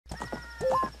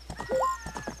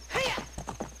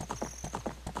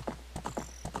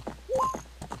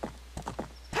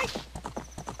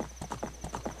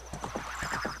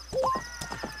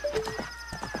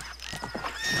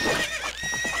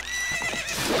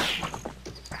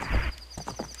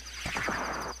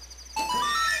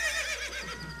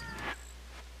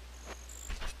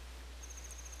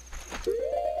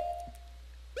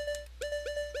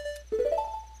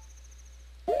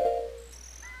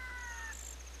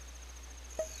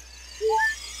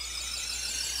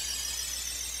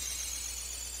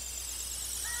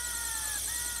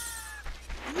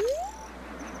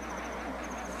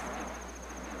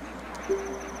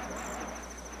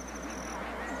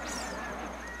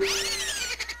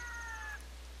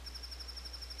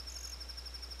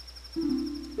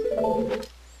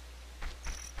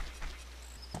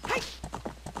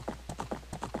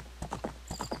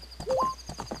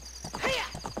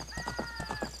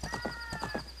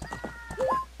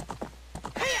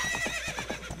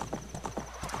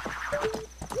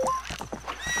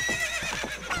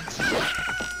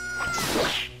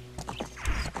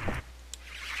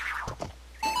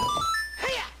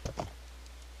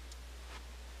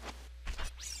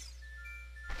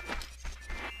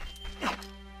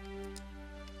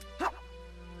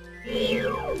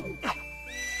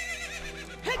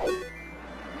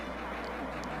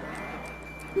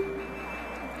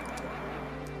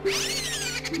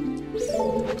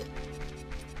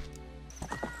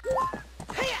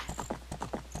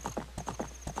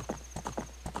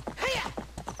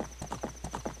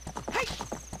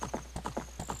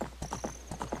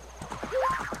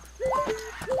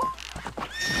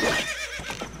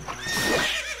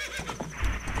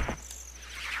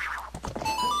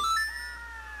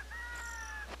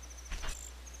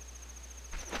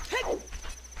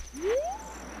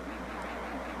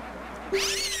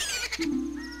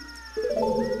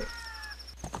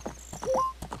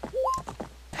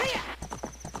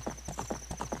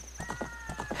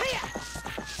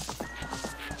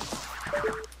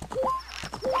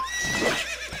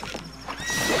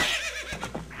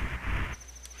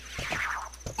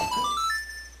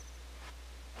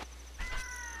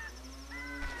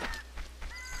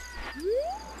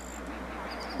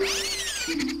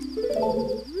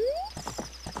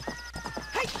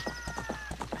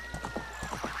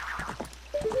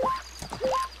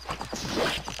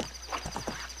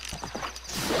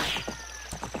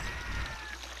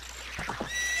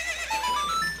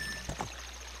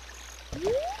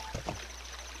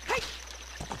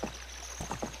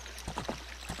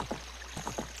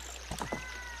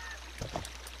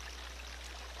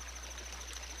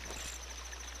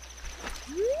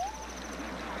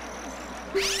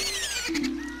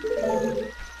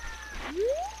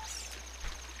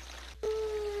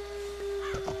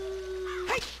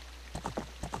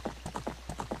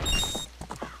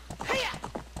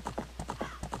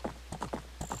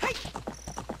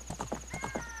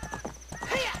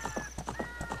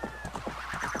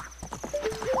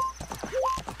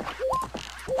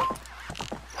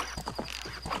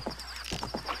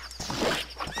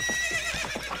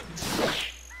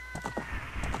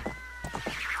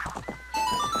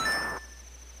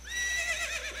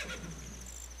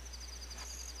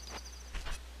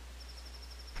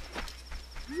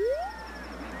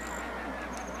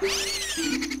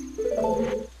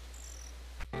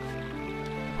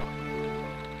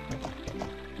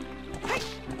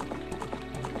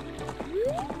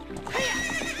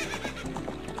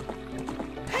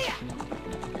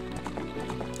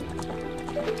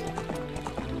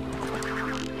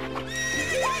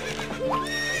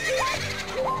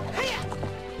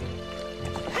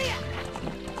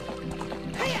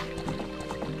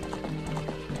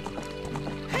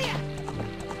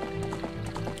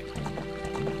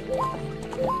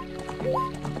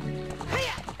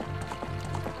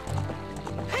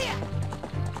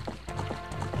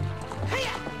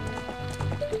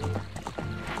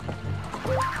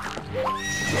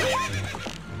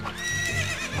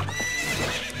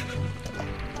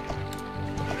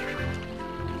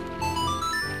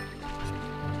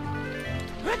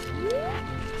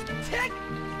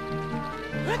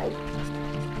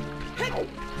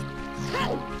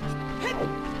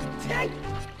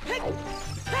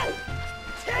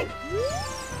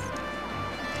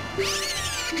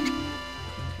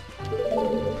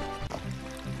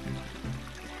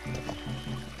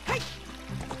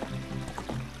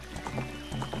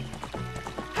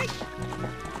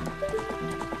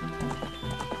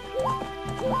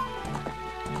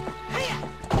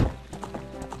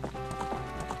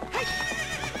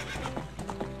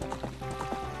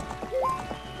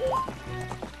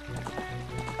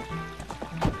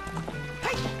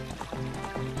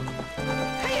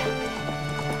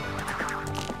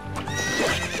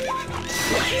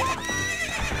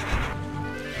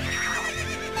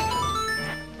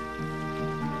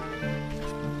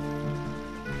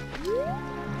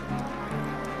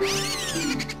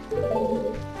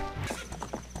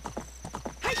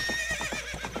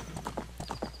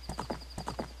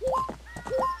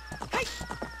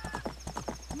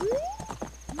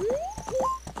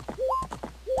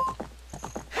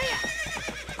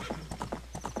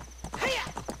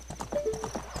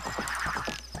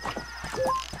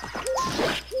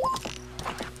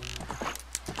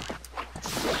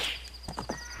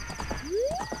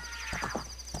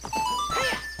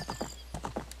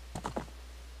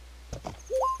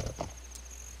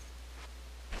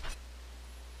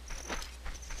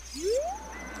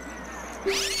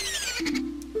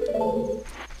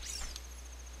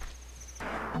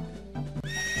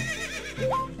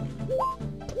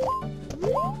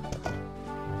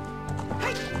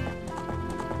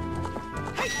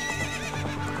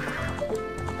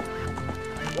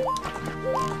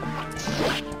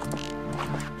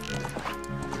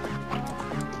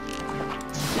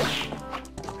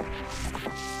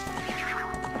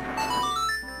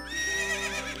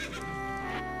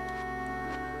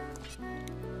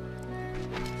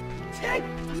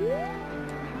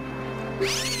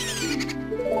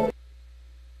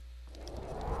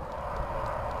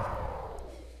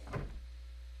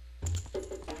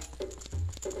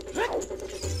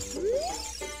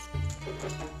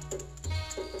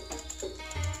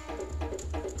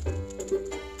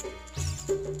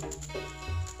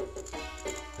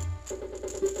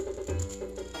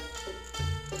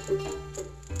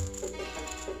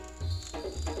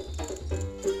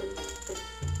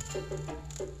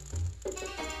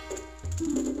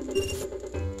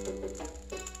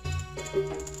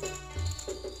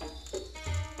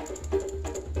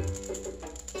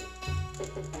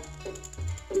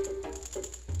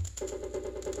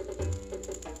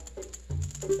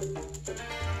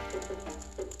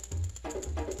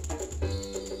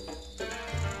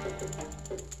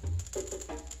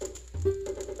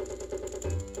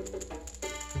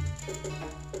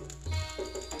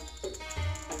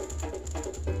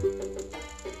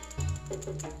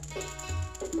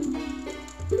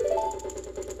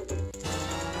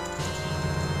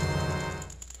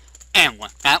And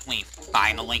with that, we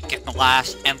finally get the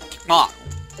last empty bottle.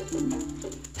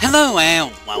 Hello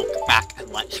and welcome back to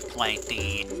Let's Play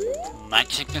the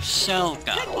Legend of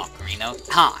Zelda Ocarina of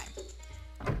Time.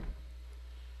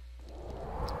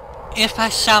 If I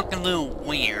sound a little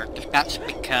weird, that's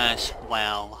because,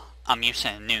 well, I'm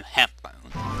using a new headphone.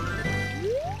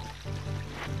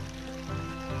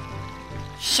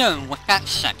 So, with that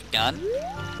said and done,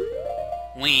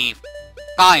 we've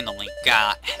finally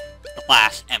got the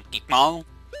last empty bottle.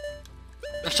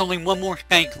 There's only one more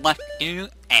thing left to do,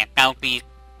 and that'll be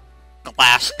the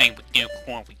last thing we do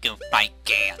before we go fight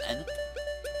Ganon.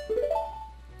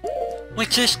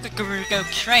 Which is the Gerudo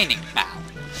training battle.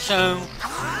 So,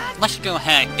 let's go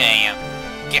ahead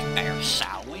and get there,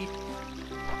 shall we?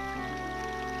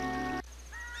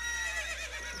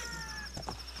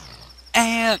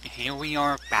 And here we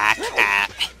are back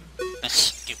at the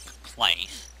stupid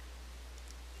place.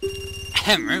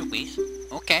 And rubies,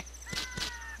 okay.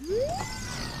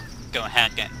 Go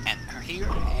ahead and enter here,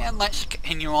 and let's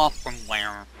continue off from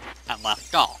where I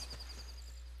left off.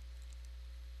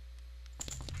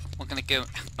 We're gonna go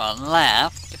to the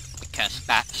left, because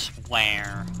that's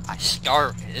where I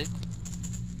started.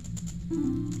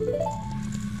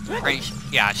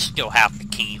 Yeah, I still have the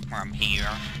key from here.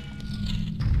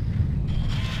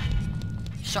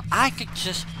 So I could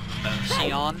just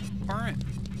mosey on through.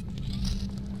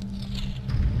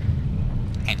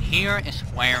 And here is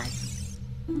where...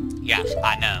 Yes,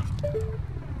 I know.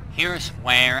 Here's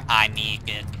where I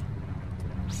needed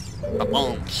a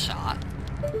long shot.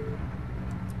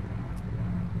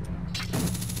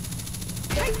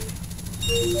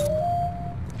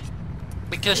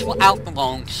 Because without the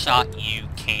long shot, you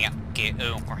can't get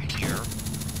over here.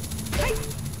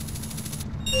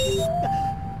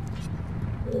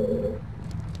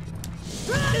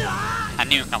 I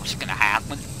knew that was gonna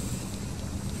happen.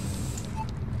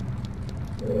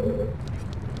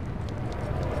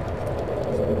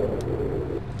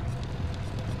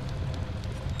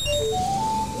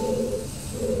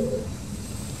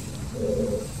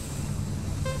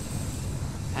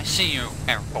 I see you,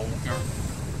 Air Boulder.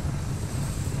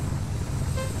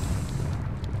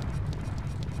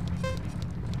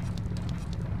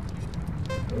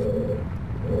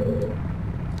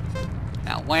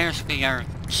 Now where's the Earth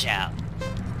Gem?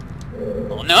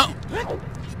 Oh no!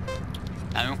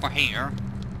 Not over here.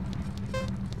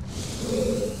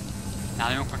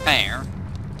 Not over there.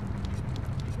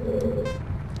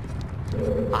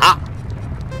 Aha!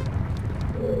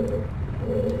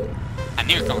 I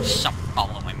knew there was something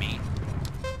following me.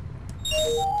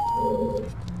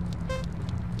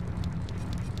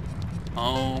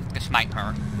 Oh, this might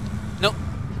hurt. Nope.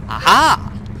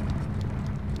 Aha!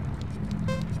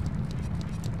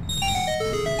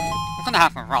 I'm gonna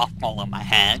have a rock fall on my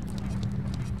head.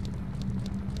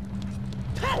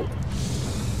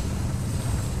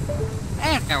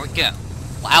 And there we go.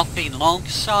 Without the long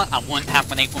shot, I wouldn't have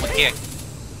been able to get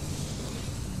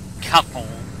a couple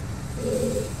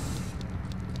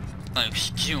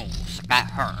those jewels. That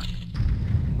hurt.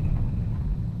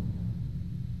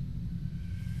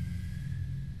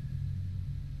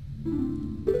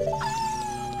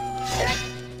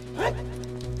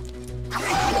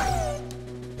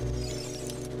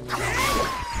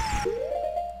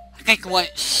 I think what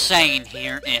it's saying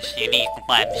here is you need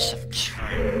lens of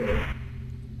truth.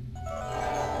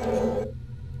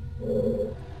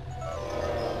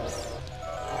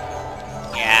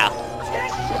 Yeah.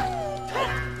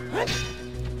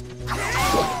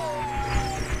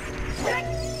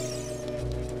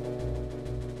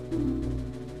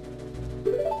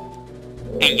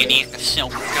 And you need the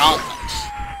silver gauntlets.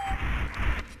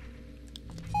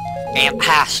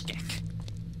 Fantastic.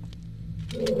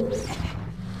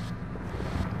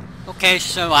 Okay,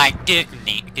 so I did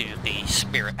need to do the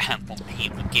Spirit Temple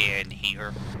theme again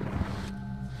here.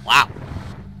 Wow.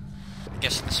 I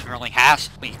guess this really has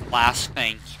to be the last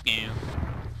thing to do.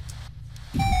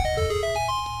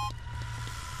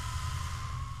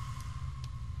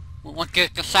 Well, what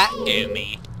good does that do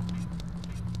me?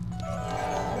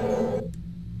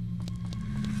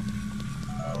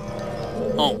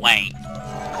 Oh, wait.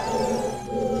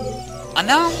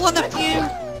 Another one of you?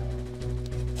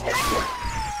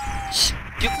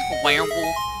 Stupid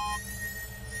werewolf?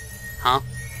 Huh?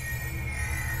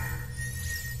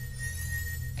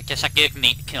 I guess I did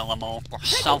need to kill them all for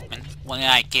something. What did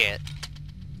I get?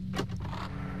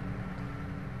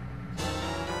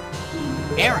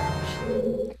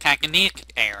 Arrows. I kinda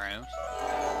needed arrows.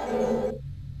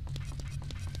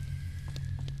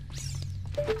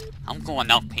 I'm going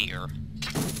up here.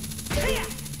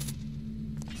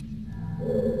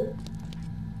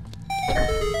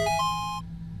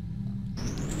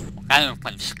 That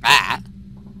opens that.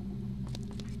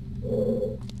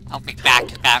 I'll be back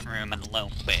to that room in a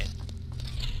little bit.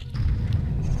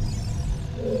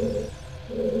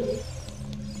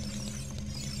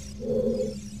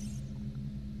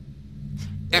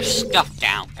 There's stuff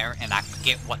down there, and I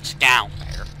forget what's down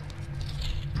there.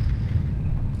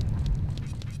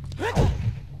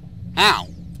 Ow!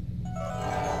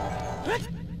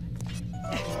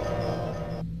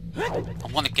 I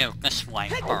want to go this way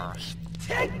first.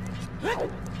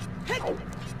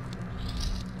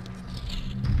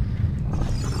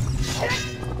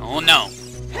 Oh no!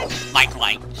 Like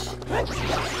lights.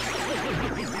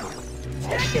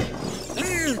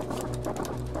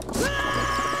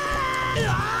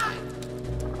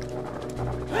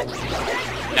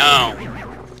 No!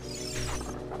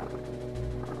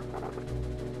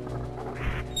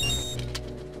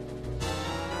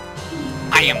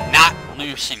 I am not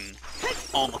losing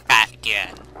all of that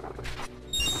again.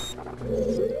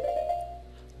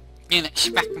 Didn't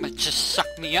expect them to just suck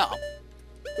me up.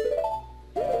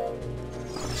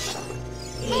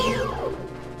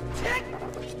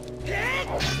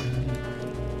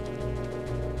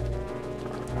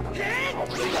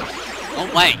 Oh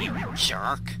wait, you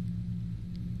jerk.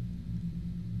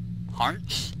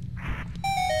 Hearts?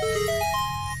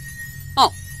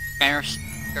 Oh, there's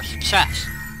your success.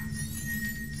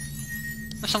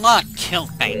 There's a lot of kill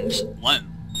things. Whoa.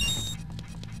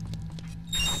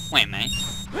 Wait a minute.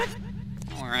 I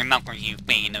don't remember you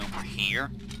being over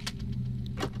here.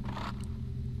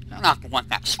 I'm not the one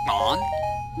that spawned.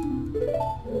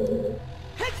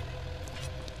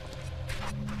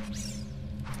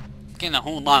 Getting a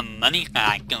whole lot of money that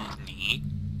I don't need.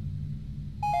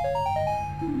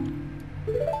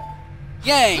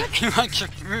 Yay!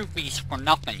 200 rupees for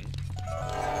nothing.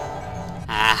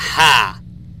 Aha!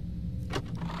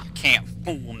 Can't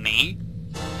fool me.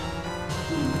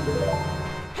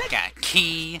 Got a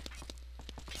key.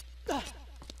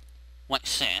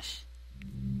 What's this?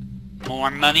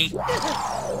 More money?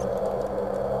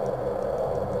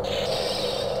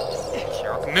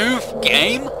 Jerk move,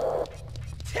 game!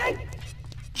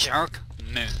 Jerk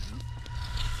move.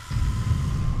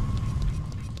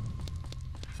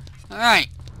 Alright.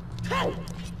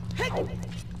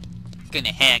 Gonna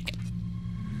heck.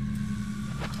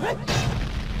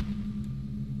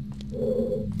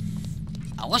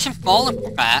 I wasn't falling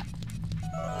for that.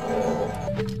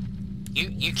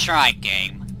 You try,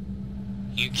 game.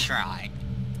 You try.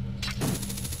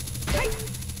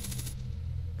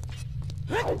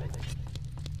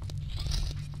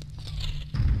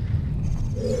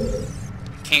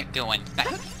 Can't do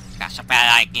anything. That's a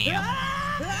bad idea.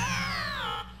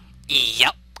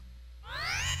 Yup.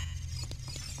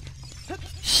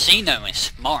 Sino is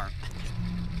smart.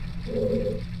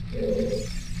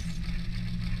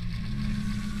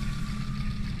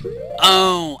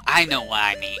 Oh, I know what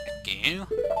I need to do.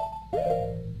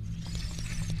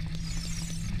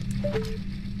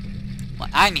 What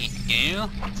I need to do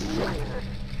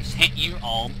is hit you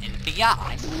all in the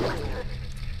eye.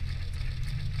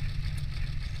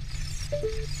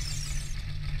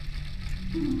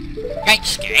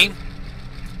 Thanks, game.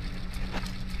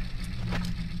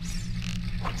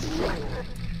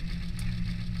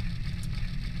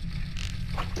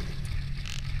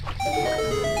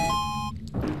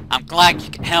 I'm glad you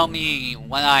can tell me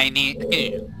what I need to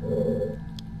do.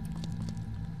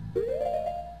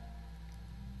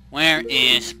 Where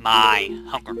is my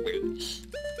Hunger Boots?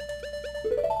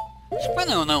 It's been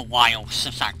a little while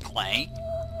since I played.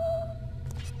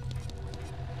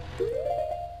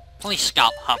 Please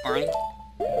stop hovering.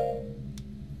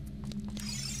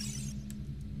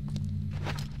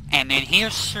 And then here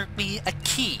should be a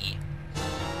key.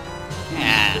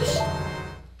 Yes.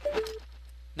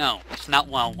 No, it's not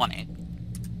what I wanted.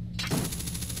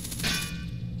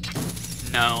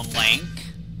 No link.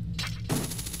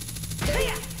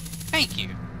 Thank you.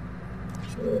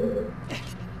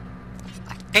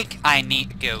 I think I need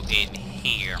to go in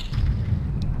here.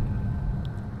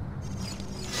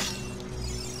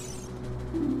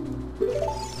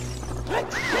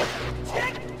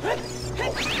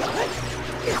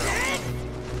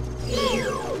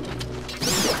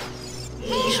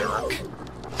 Jerk.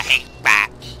 I hate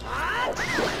bats.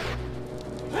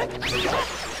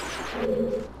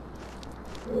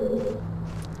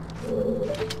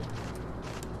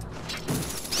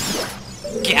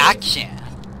 Gotcha.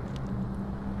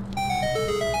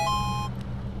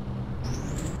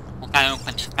 Well, that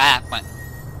opens that, but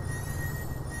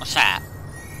what's that?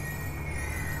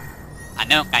 I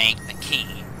know that ain't the key.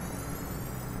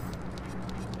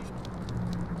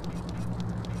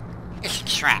 It's a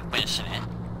trap, isn't it?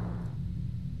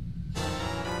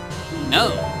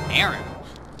 No, arrows.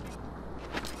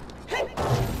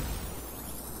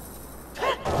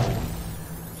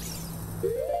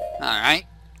 Alright.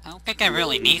 I don't think I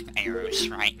really need arrows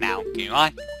right now, do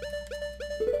I?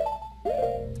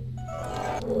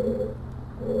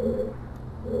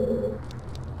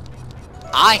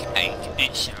 I think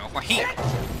it's over here.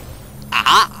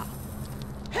 Aha!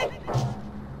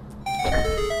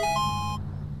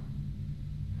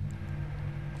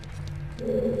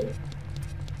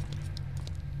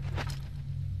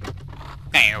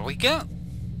 There we go.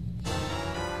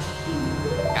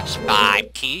 That's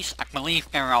 5 keys. I believe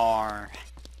there are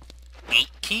 8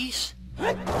 keys.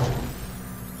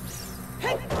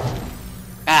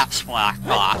 That's what I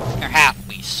thought. There has to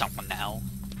be something else.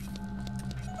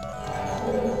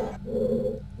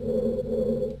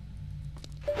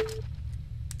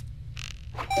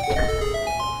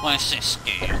 What does this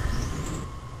do?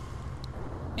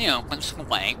 It opens the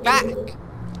way back.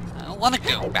 I don't want to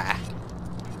go back.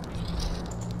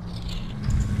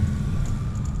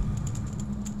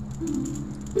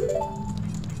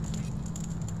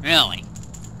 Really?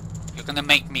 You're gonna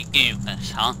make me do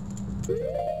this, huh?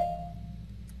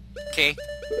 Okay.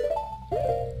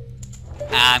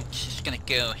 I'm just gonna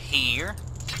go here.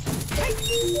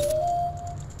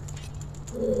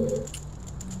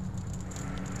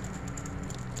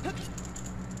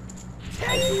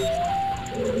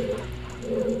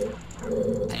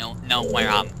 I don't know where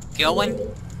I'm going.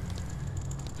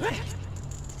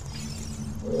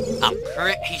 I'm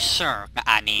pretty sure that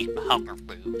I need hunger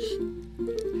boots.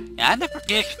 Yeah, I never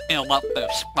did fill up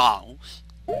those bottles.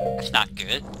 That's not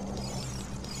good.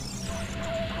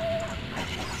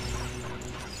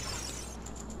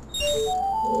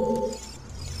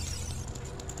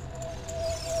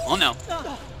 Oh no.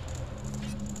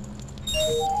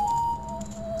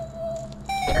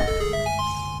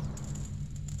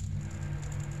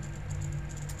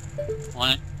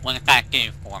 What did that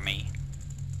do for me?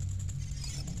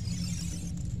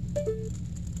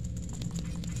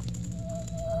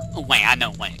 Oh wait, I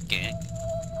know what it did.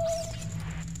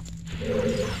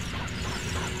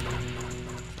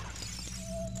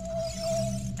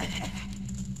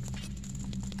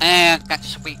 And got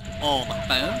sweet all the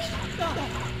foes.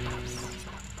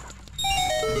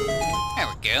 There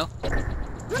we go.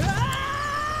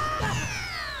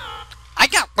 I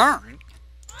got burned.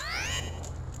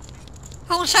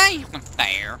 How was that even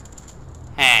fair?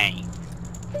 Hey.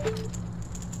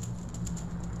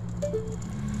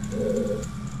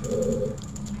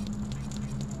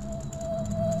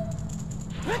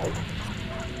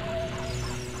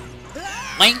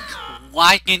 Link,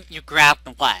 why didn't you grab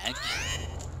the ledge?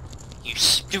 You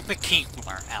stupid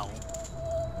Keebler elf.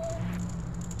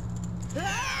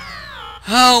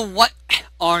 Oh, what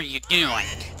are you doing?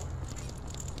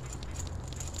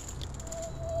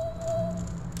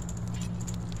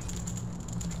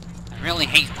 I really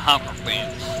hate hover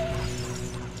boots.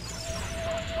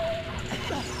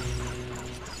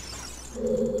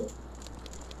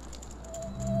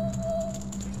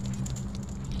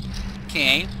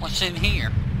 Okay, what's in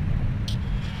here?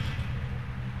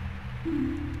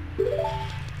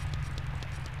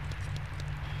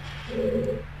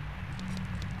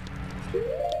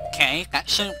 Okay, that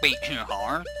shouldn't be too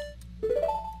hard.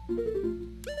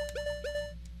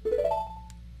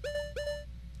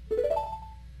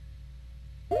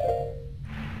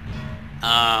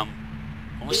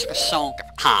 What's the Song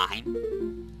of Time?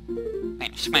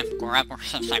 Man, it's been forever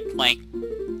since I played.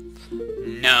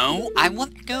 No, I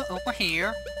want to go over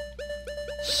here.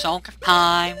 Song of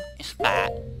Time is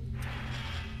that.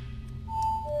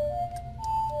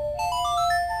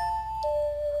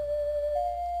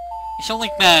 It's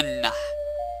only been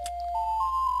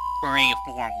 3 or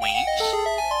 4 weeks.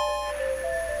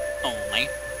 Only.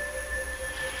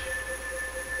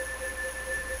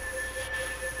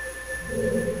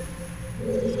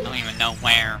 I don't even know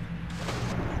where.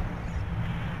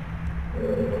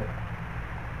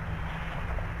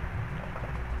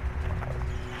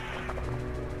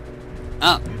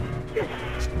 Oh.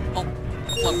 Oh,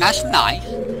 well, that's nice.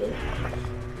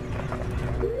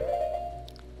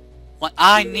 What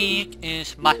I need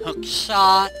is my hook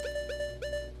shot.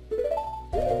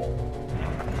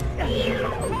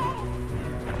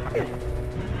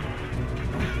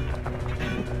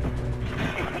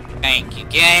 Thank you,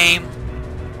 game.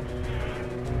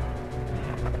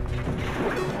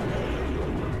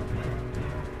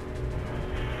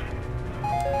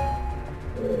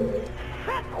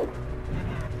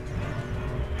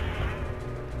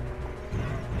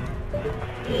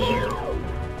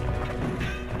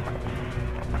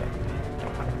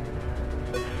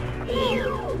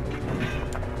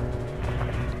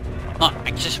 Huh.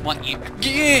 I just want you...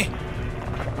 Yeah!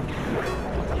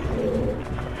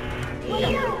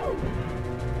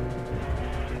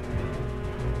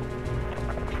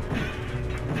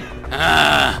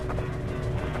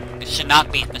 It should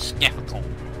not be this difficult.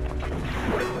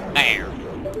 There.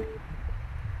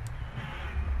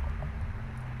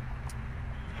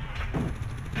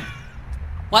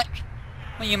 What?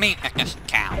 What do you mean that doesn't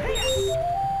count?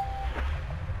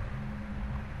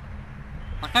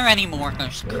 Are there any more of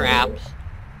those crabs?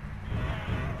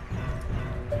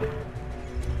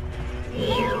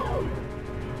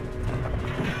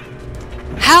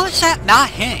 How is that not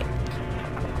hitting?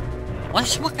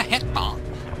 What's with the hitbox?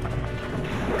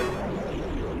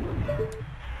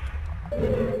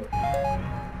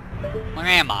 Where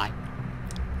am I?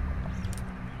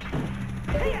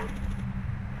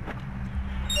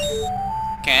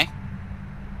 Okay.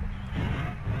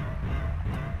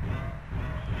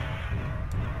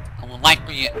 I would like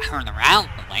for you to turn around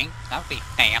the link. That would be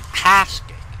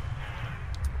fantastic.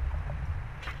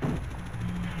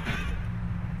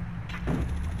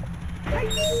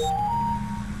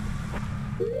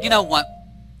 You know what?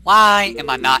 Why am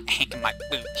I not taking my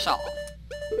boots off?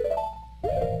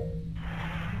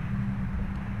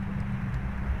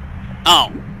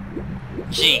 Oh.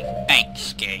 Gee,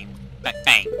 thanks, game. But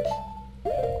thanks.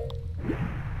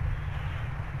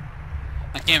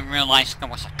 I didn't realize there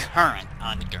was a current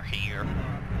under here.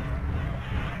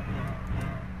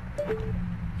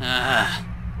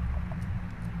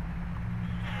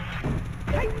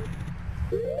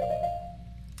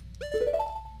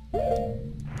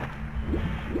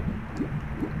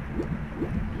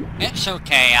 It's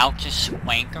okay, I'll just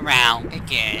swing around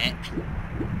again.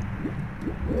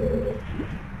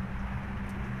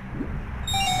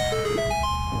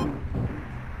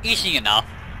 Easy enough.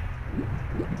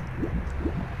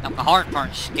 Now the hard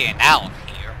part is getting out of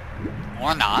here.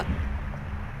 Or not.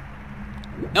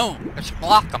 No, there's a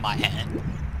block on my head.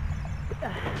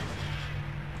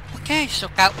 Okay, so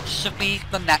that should be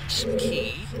the next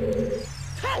key.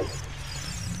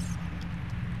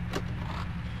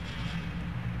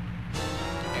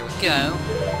 There we go.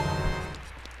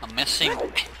 I'm missing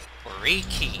 3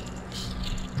 keys.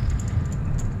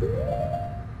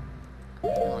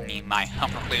 I'll need my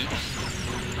hover boots.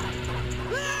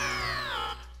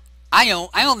 I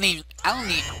don't need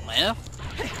to live.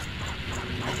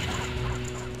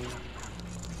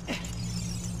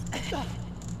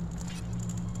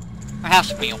 There has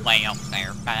to be a way up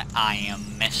there that I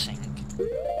am missing.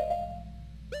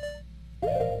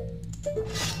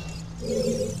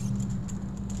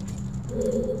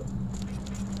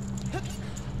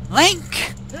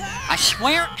 Link! I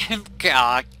swear to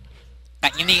God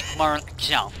that you need to learn to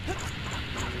jump.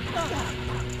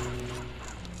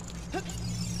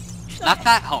 It's not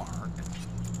that hard.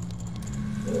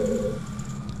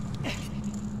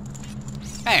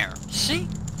 There, see?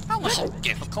 That wasn't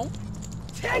difficult.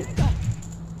 I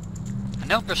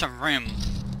know there's a room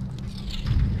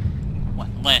with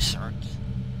lizards.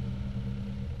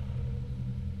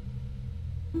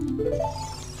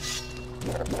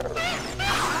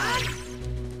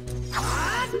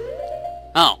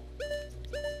 Oh.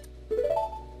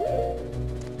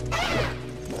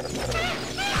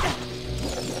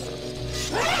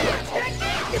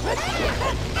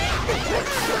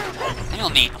 I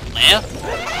don't need to live.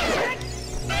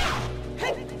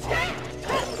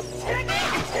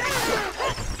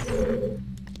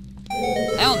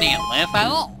 I don't need to live at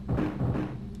all.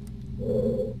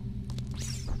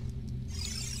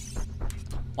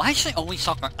 Why is it always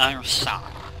on the other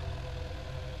side?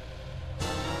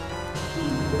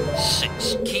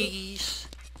 6 keys.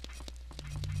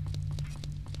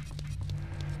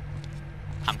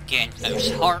 I'm getting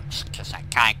those hearts because I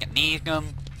kinda need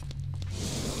them.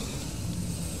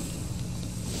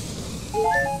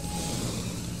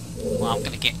 Well, I'm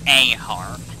gonna get a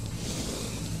heart.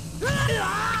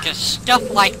 Because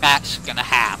stuff like that's gonna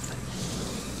happen.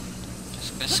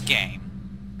 Just this game.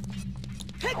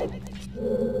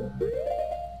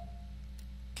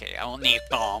 Okay, I don't need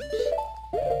bombs.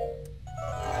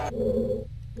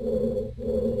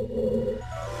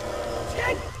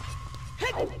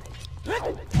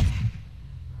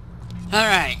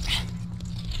 Alright.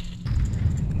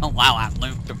 Oh wow, I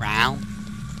looped around.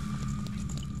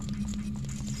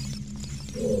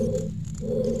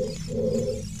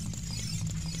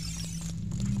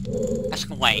 That's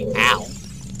the way out.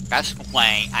 That's the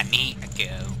way I need to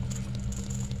go.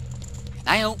 And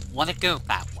I don't want to go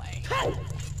that way.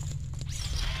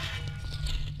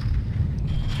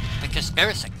 Because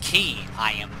there's a key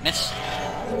I am missing.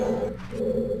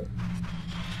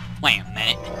 Wait a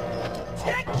minute.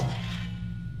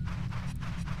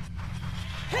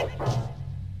 Are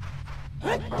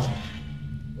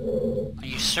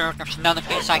you sure there's another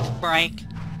piece I can break?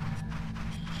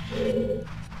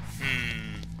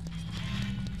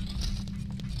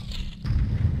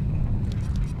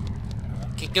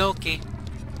 Okie dokie.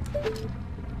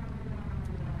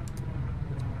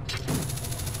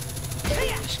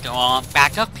 Let's go on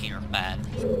back up here, then.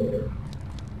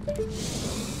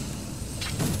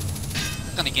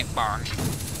 Gonna get burned.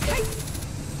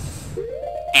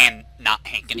 And not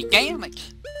take any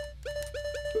damage.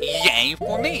 Yay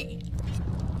for me!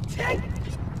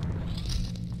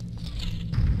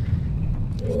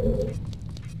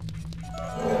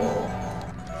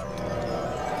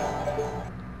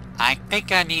 I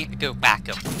think I need to go back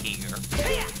up here.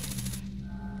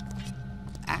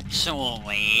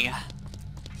 Actually...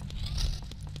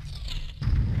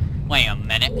 Wait a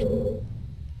minute.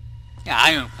 Yeah,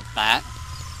 I opened that.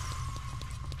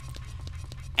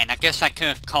 And I guess I could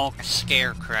have called a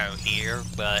scarecrow here,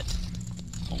 but...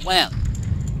 well...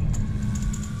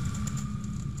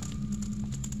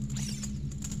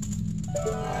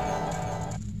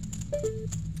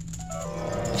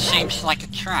 seems like a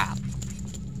trap.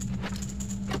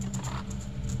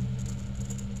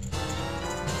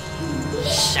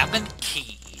 Seven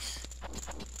keys.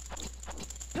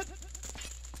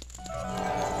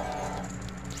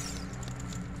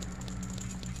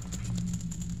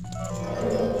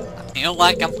 I feel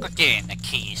like I'm forgetting the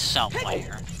keys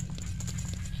somewhere.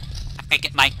 I think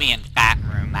it might be in that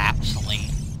room, actually.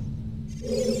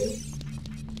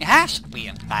 It has to be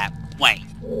in that... wait.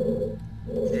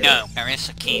 No, there is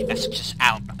a key that's just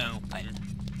out open.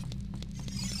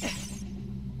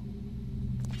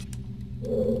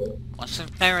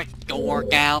 Wasn't there a door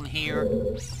down here?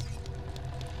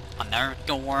 Another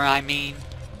door, I mean?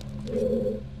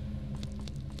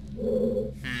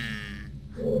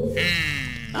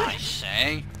 I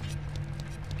say.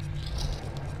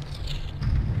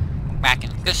 Back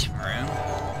in this room.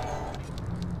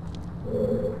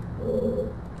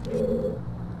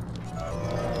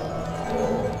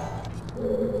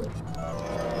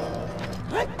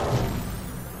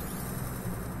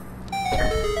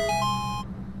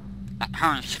 That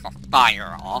turns the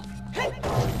fire off.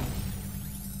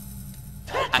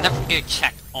 I never did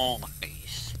check all of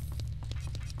these.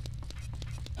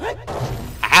 I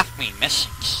have to be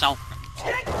missing something.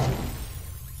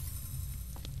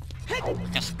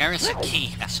 Because there is a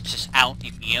key that's just out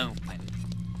in the open.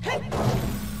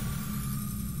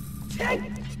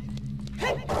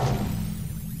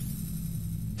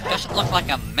 Doesn't look like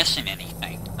I'm missing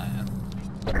anything, though.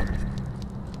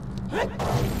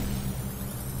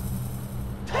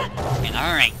 And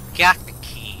I already got the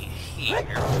key here.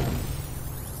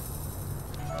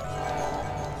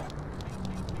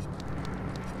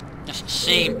 Doesn't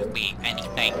seem to be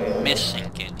anything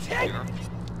missing in here.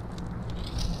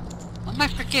 What am I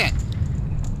forgetting?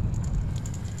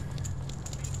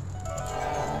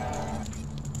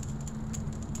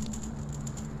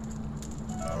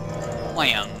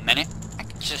 Wait a minute. I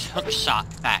can just hookshot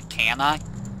that, can I?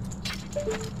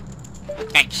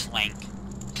 Thanks, Link.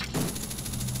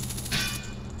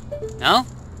 No?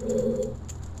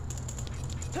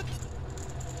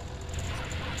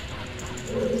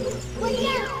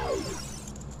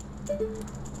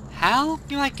 How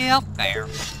do I get up there?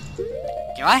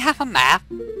 Do I have a map?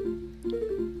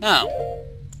 No.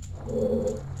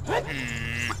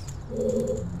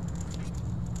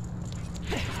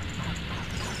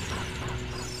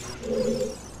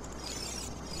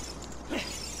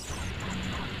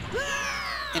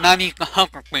 And I need the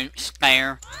hover boots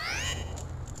there.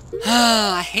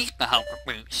 I hate the hover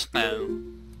boots though.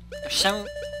 They're so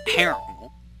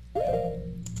terrible.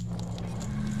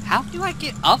 How do I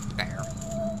get up there?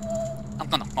 I'm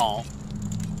gonna fall.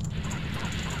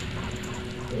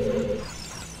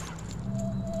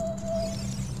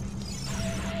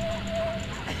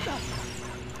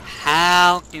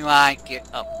 How do I get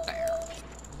up there?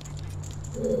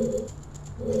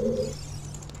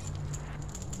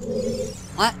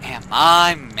 What am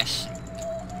I missing?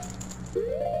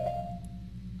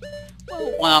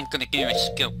 Well, what I'm gonna do is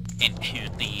go into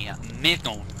the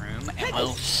middle room and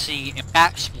we'll see if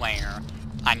that's where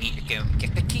I need to go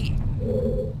get the key.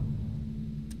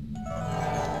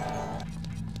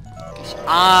 Because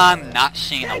I'm not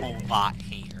seeing a whole lot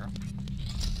here.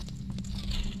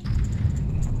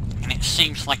 And it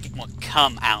seems like it will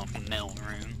come out of the middle room.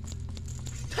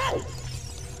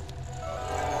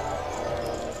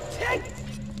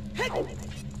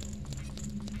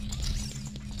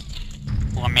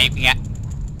 Or maybe I...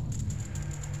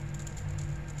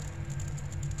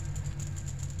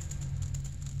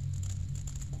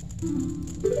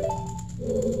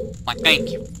 my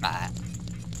thank you for that.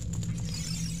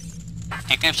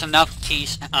 It gives enough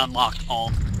keys to unlock all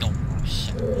the doors,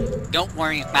 so don't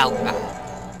worry about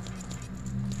that.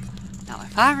 Now,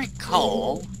 if I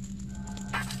recall,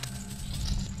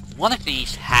 one of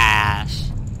these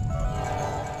has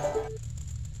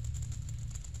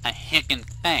a hidden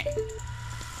thing.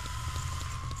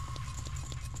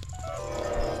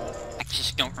 I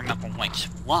just don't remember which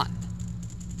one.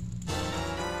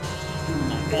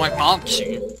 Oh boy,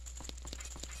 Bogsy.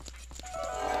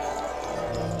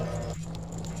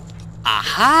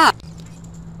 Aha!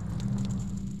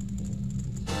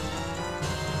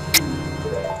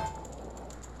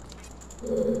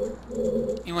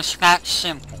 It was that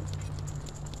simple.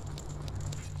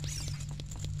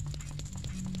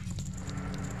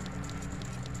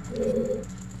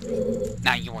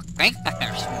 Now you would think that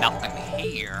there's nothing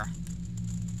here.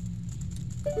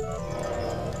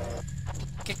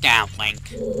 Get down,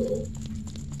 Link.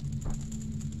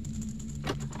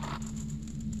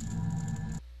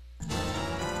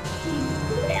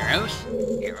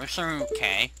 Arrows are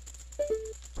okay.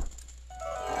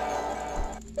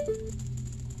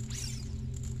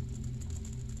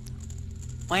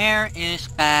 Where is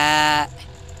that?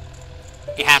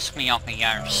 It has to be on the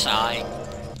other side.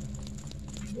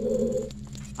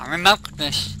 I remember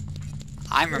this.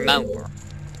 I remember.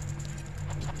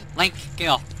 Link, get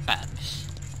off the fence.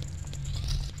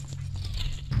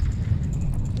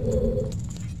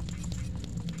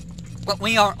 But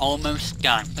we are almost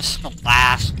done. This is the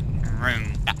last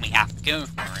room that we have to go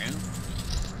through.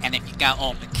 And if you got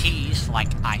all the keys, like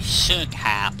I should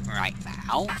have right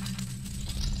now,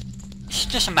 it's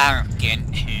just a matter of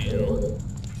getting to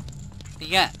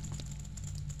the end.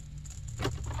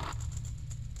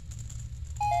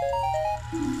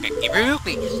 50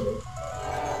 rupees!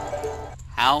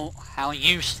 How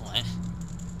useless.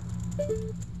 I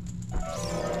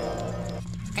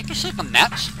think it's like the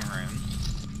next room.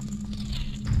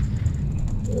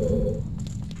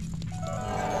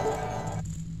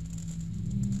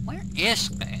 Where is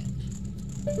this?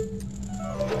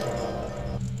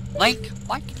 Link,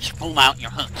 why can't you pull out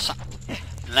your hooks?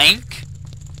 Link,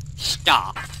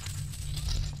 stop.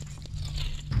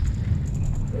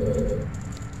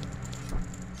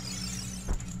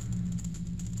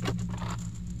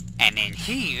 And in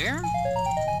here,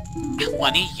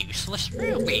 20 useless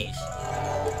rupees.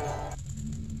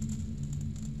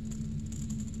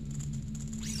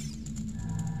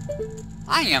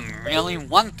 I am really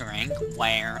wondering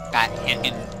where that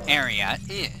hidden area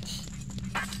is.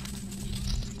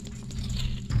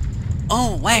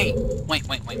 Oh, wait! Wait.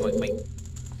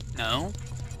 No?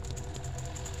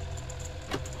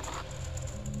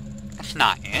 That's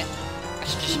not it.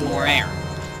 That's just more air.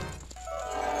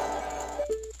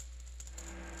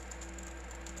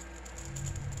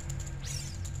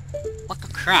 What the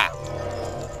crap?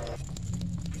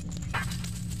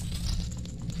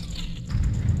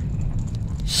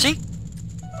 See?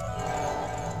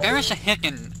 There is a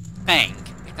hidden thing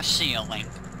in the ceiling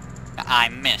that I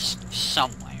missed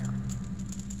somewhere.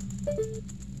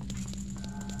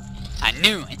 I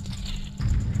knew it.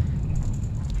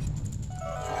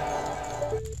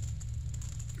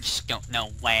 Just don't know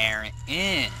where it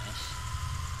is.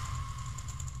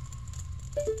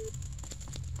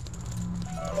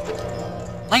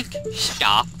 Link,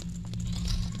 stop.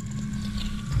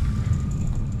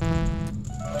 I'm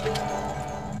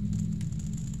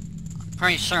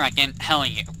pretty sure I didn't tell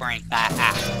you to bring that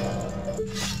out.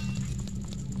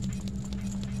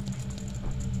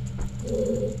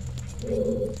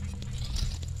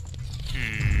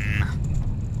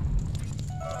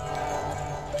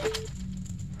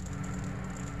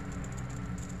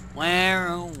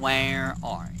 Where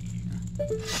are you?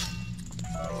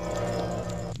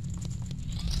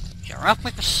 You're up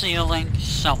with the ceiling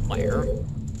somewhere.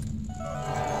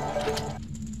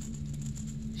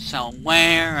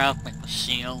 Somewhere up with the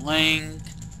ceiling.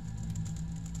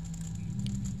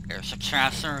 There's a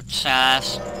treasure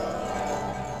chest.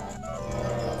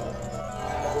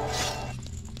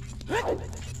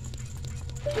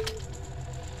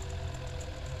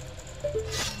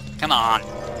 Come on.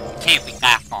 It can't be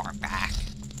that far back.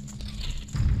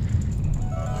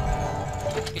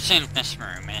 It's in this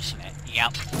room, isn't it?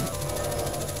 Yep.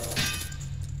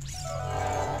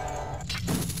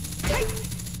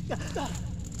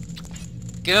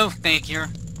 Go figure.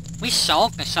 We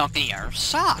solved this on the other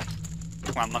side.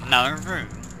 From another room.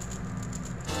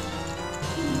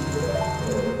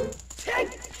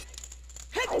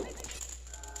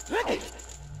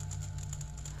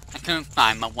 I couldn't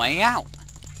find my way out.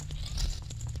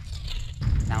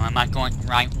 Now am I going the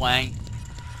right way?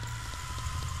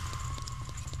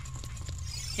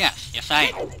 Yes. Yes, I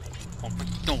am. Open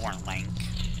door, Link.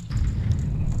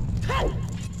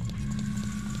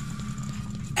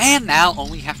 And now all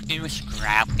we have to do is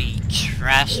grab the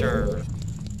treasure.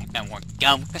 And then we're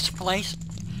done with this place.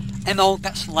 And all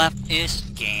that's left is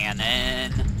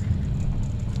Ganon.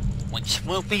 Which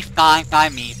will be fine by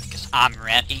me because I'm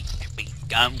ready to be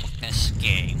done with this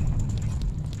game.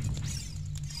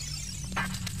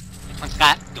 Open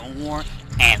that door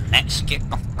and let's get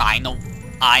the final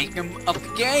item of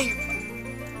the game.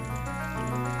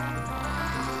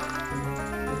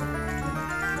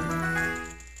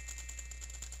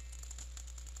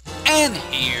 And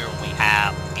here we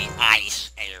have the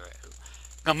Ice Arrow,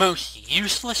 the most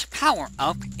useless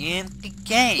power-up in the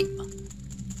game.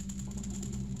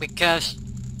 Because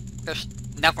there's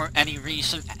never any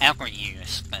reason to ever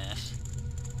use this.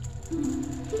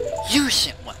 Use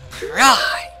it with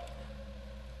pride!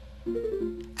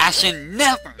 As in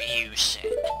never use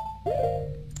it.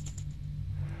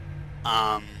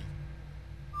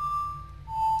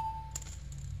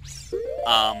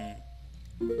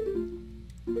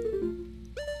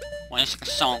 What is the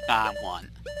song that I want?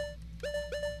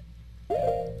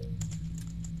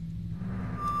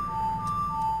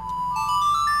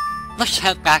 Let's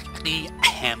head back to the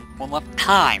Temple of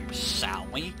Time, shall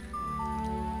we?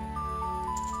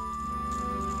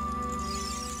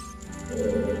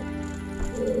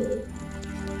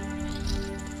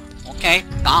 Okay,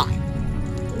 fine.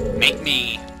 Make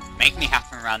me have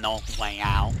to run all the way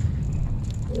out.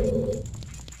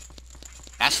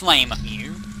 That's lame of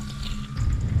you.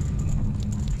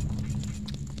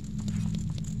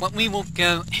 But we will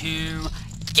go to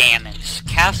Ganon's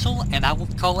castle, and I will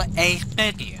call it a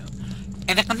video.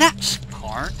 And in the next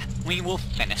part, we will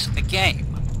finish the game.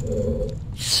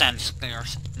 Since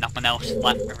there's nothing else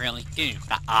left to really do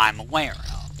that I'm aware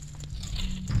of.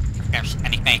 If there's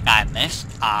anything I missed,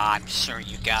 I'm sure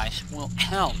you guys will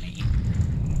tell me.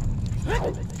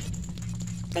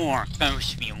 For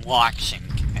those of you watching,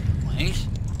 anyways.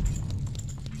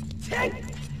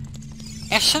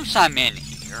 And since I'm in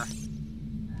here,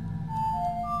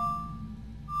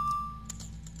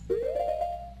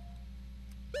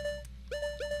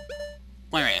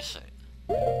 where is it?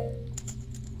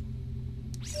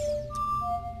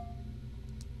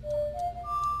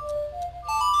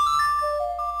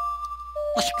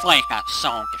 Let's play that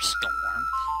Song of Storms.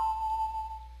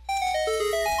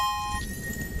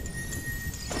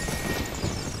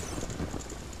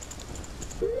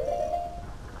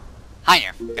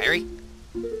 Hiya, fairy.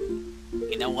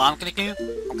 You know what I'm gonna do?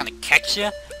 I'm gonna catch you,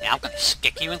 and I'm gonna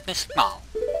stick you in this ball.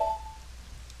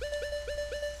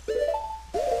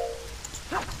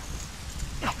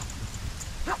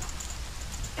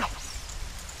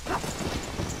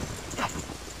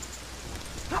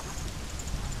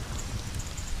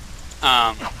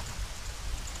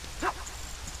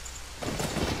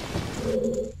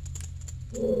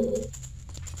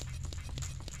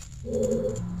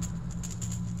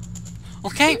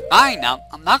 Okay, fine now.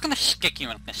 I'm not gonna stick you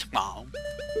in this ball.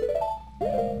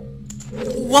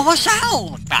 What was that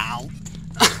all about?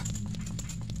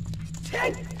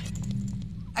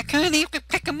 I couldn't even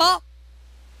pick him up.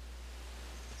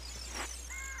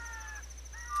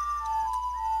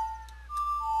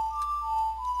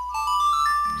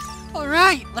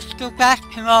 Alright, let's go back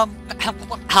to, the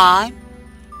Temple of Time,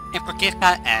 and forget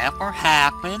that ever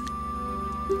happened.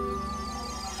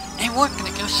 And we're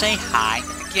gonna go say hi to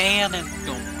Ganon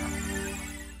door.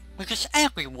 Because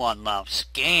everyone loves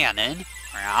Ganon,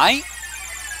 right?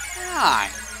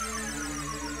 Right.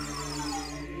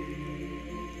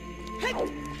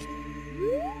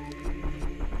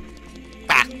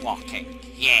 Backwalking,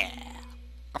 yeah.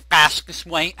 The fastest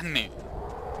way to move.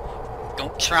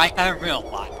 Don't try that in real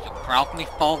life, you'll probably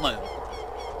fall over.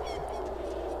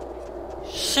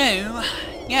 So,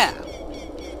 yeah.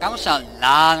 That was a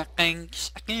lot of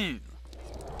things to do.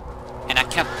 And I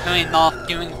kept putting off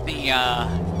doing the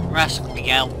rest of the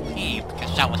LP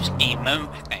because I was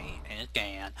demotivated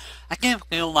and I didn't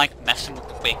feel like messing with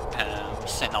the Big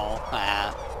Poes and all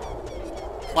that.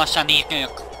 Plus I needed a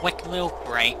quick little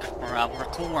break for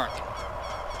recording.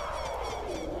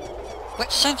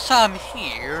 But since I'm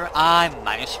here, I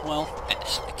might as well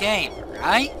finish the game,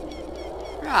 right?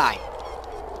 Right.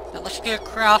 Now let's get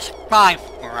across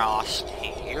Bifrost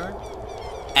here.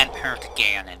 Enter to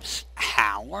Ganon's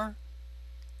tower.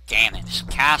 Ganon's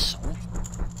castle.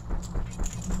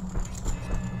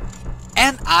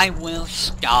 And I will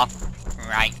stop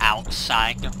right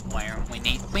outside of where we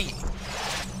need to be.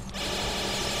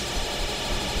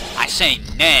 I say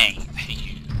nay to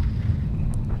you.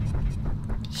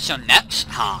 So next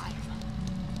time,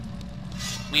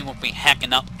 we will be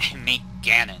heading up to meet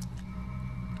Ganon.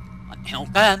 Until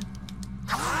then...